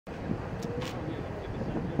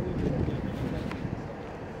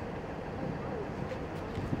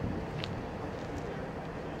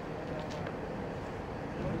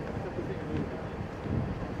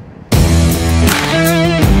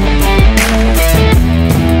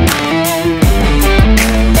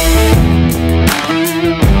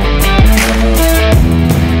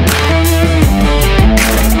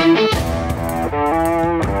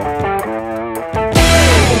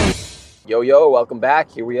welcome back.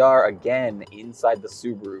 Here we are again inside the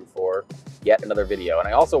Subaru for yet another video. And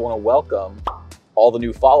I also want to welcome all the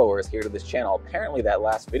new followers here to this channel. Apparently that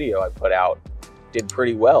last video I put out did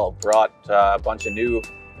pretty well, brought a bunch of new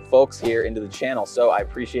folks here into the channel. So I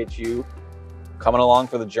appreciate you coming along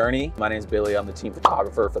for the journey. My name is Billy. I'm the team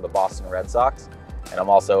photographer for the Boston Red Sox. And I'm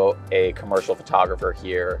also a commercial photographer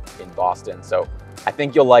here in Boston. So I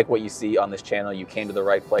think you'll like what you see on this channel. You came to the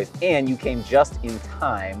right place, and you came just in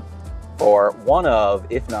time for one of,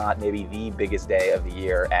 if not maybe the biggest day of the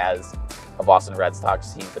year as a Boston Red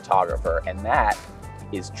Sox team photographer, and that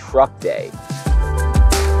is Truck Day.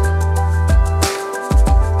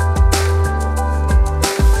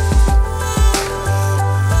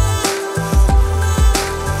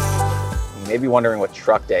 You may be wondering what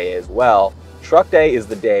Truck Day is. Well, Truck Day is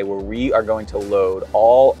the day where we are going to load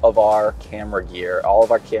all of our camera gear, all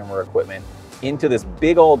of our camera equipment into this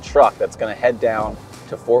big old truck that's going to head down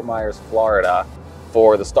to Fort Myers, Florida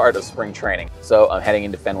for the start of spring training. So I'm heading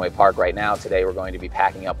into Fenway Park right now. Today we're going to be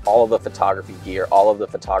packing up all of the photography gear, all of the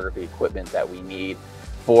photography equipment that we need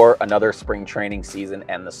for another spring training season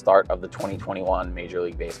and the start of the 2021 Major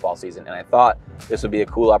League Baseball season. And I thought this would be a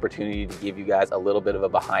cool opportunity to give you guys a little bit of a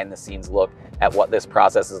behind the scenes look at what this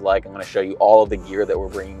process is like. I'm going to show you all of the gear that we're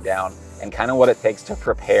bringing down and kind of what it takes to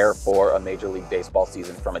prepare for a Major League Baseball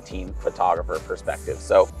season from a team photographer perspective.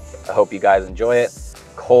 So I hope you guys enjoy it.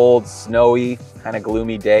 Cold, snowy, kind of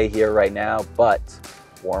gloomy day here right now, but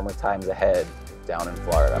warmer times ahead down in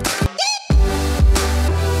Florida.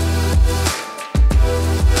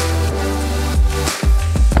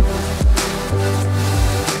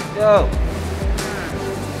 Go.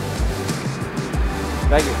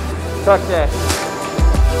 Thank you. Truck Day.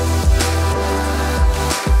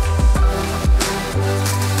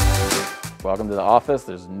 Welcome to the office.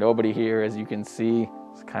 There's nobody here, as you can see.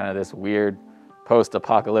 It's kind of this weird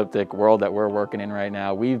post-apocalyptic world that we're working in right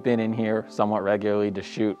now. We've been in here somewhat regularly to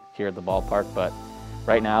shoot here at the ballpark, but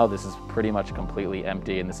right now this is pretty much completely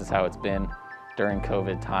empty, and this is how it's been during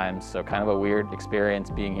COVID times. So kind of a weird experience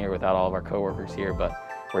being here without all of our coworkers here, but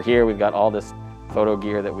we're here. We've got all this photo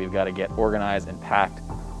gear that we've got to get organized and packed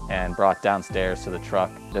and brought downstairs to the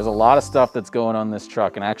truck. There's a lot of stuff that's going on this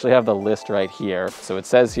truck, and I actually have the list right here. So it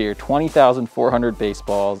says here 20,400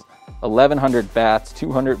 baseballs, 1,100 bats,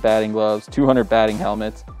 200 batting gloves, 200 batting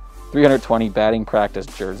helmets, 320 batting practice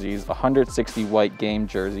jerseys, 160 white game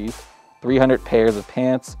jerseys, 300 pairs of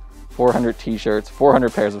pants, 400 t-shirts,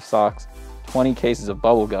 400 pairs of socks, 20 cases of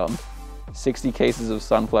bubble gum, 60 cases of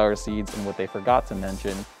sunflower seeds, and what they forgot to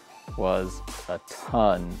mention was a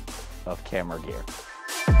ton of camera gear.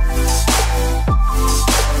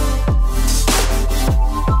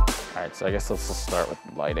 All right, so I guess let's just start with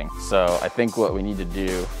lighting. So I think what we need to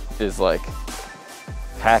do is like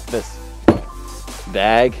pack this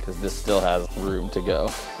bag, because this still has room to go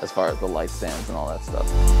as far as the light stands and all that stuff.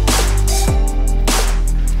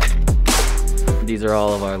 These are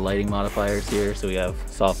all of our lighting modifiers here. So we have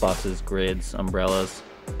softboxes, grids, umbrellas,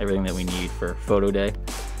 everything that we need for photo day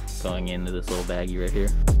going into this little baggie right here.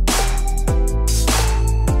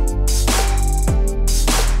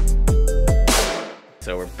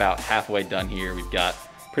 So we're about halfway done here. We've got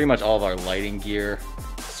pretty much all of our lighting gear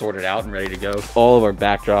sorted out and ready to go. All of our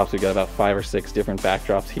backdrops, we've got about 5 or 6 different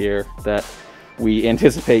backdrops here that we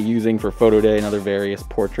anticipate using for photo day and other various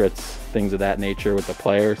portraits, things of that nature with the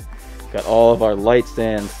players. Got all of our light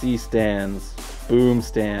stands, C-stands, boom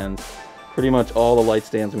stands, pretty much all the light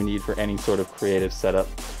stands we need for any sort of creative setup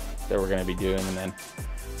that we're gonna be doing. And then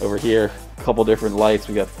over here, a couple different lights.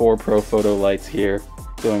 We got 4 Pro Photo lights here.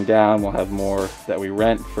 Going down, we'll have more that we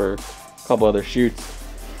rent for a couple other shoots.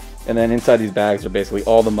 And then inside these bags are basically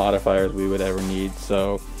all the modifiers we would ever need.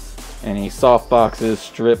 So any soft boxes,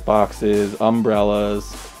 strip boxes,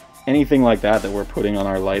 umbrellas, anything like that that we're putting on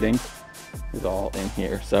our lighting is all in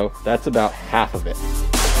here. So that's about half of it.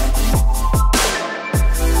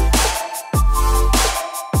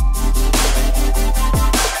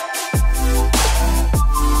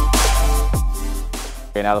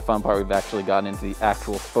 Okay, now the fun part, we've actually gotten into the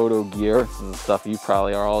actual photo gear. This is the stuff you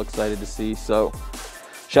probably are all excited to see. So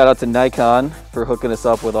shout out to Nikon for hooking us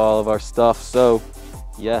up with all of our stuff. So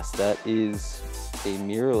yes, that is a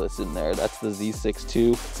mirrorless in there. That's the Z6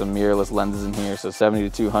 II. Some mirrorless lenses in here. So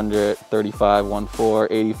 70-200, 35-1.4,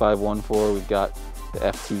 85-1.4. We've got the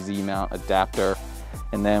FTZ mount adapter.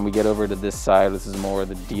 And then we get over to this side. This is more of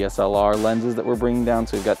the DSLR lenses that we're bringing down.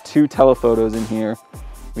 So we've got 2 telephotos in here.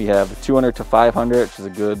 We have the 200-500, which is a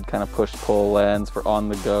good kind of push-pull lens for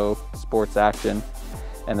on-the-go sports action.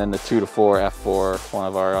 And then the 2-4 f4, one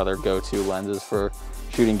of our other go-to lenses for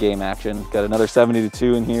shooting game action. Got another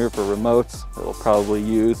 70-2 in here for remotes that we'll probably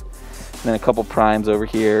use. And then a couple primes over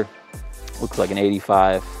here. Looks like an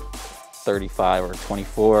 85, 35, or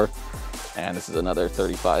 24. And this is another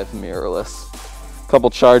 35 mirrorless.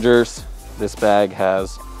 Couple chargers. This bag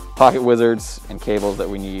has pocket wizards and cables that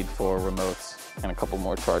we need for remotes, and a couple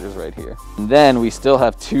more chargers right here. And then we still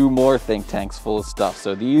have 2 more think tanks full of stuff.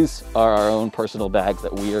 So these are our own personal bags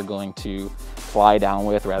that we are going to fly down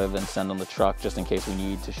with rather than send on the truck, just in case we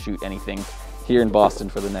need to shoot anything here in Boston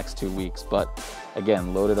for the next 2 weeks. But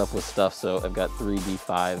again, loaded up with stuff. So I've got 3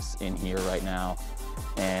 D5s in here right now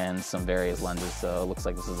and some various lenses. So it looks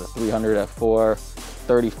like this is a 300 f4,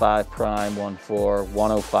 35 prime 1.4,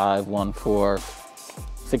 105 1.4,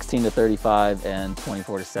 16 to 35, and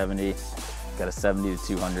 24 to 70. Got a 70 to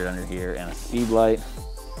 200 under here and a speed light.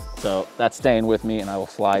 So that's staying with me, and I will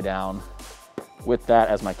fly down with that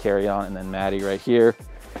as my carry-on. And then Maddie right here,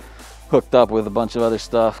 hooked up with a bunch of other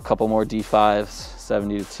stuff, a couple more D5s,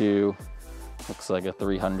 70 to 2, looks like a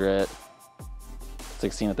 300,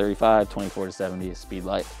 16 to 35, 24 to 70, a speed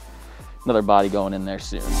light. Another body going in there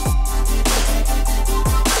soon.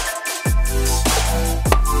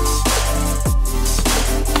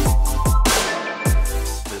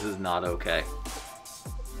 This is not okay.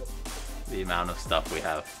 The amount of stuff we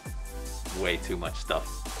have, way too much stuff.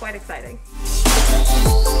 Quite exciting.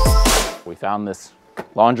 We found this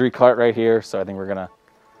laundry cart right here, so I think we're gonna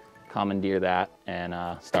commandeer that and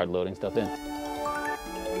start loading stuff in.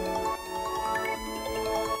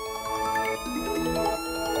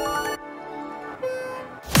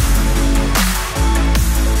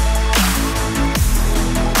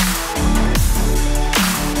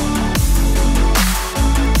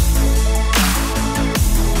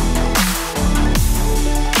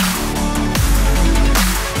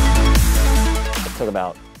 It took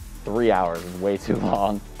about 3 hours, it was way too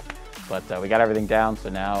long, but we got everything down, so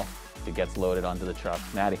now it gets loaded onto the truck.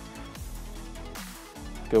 Maddie,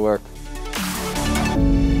 good work.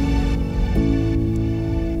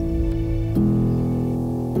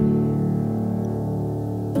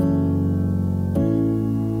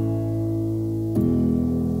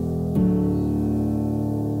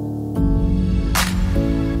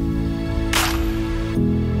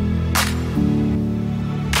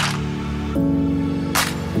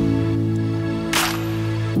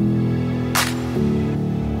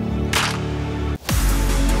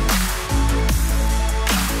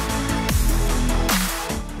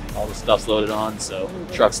 Stuff's loaded on, so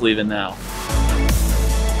truck's leaving now.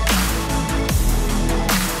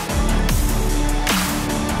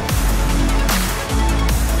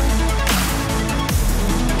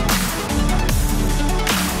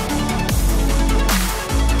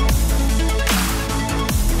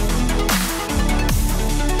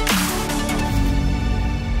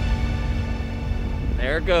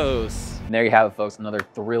 There it goes. And there you have it, folks. Another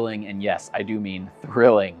thrilling, and yes, I do mean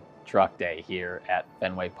thrilling, truck day here at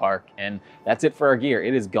Fenway Park. And that's it for our gear.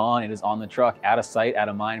 It is gone. It is on the truck, out of sight, out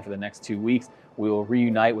of mind for the next 2 weeks. We will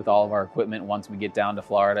reunite with all of our equipment once we get down to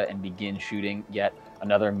Florida and begin shooting yet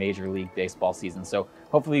another Major League Baseball season. So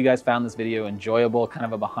hopefully you guys found this video enjoyable, kind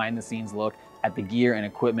of a behind the scenes look at the gear and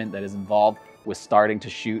equipment that is involved with starting to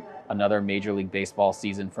shoot another Major League Baseball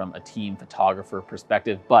season from a team photographer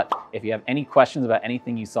perspective. But if you have any questions about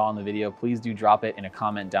anything you saw in the video, please do drop it in a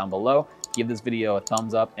comment down below. Give this video a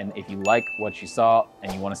thumbs up, and if you like what you saw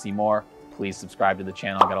and you want to see more, please subscribe to the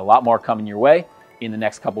channel. I've got a lot more coming your way in the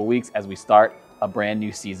next couple weeks as we start a brand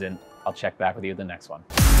new season. I'll check back with you at the next one.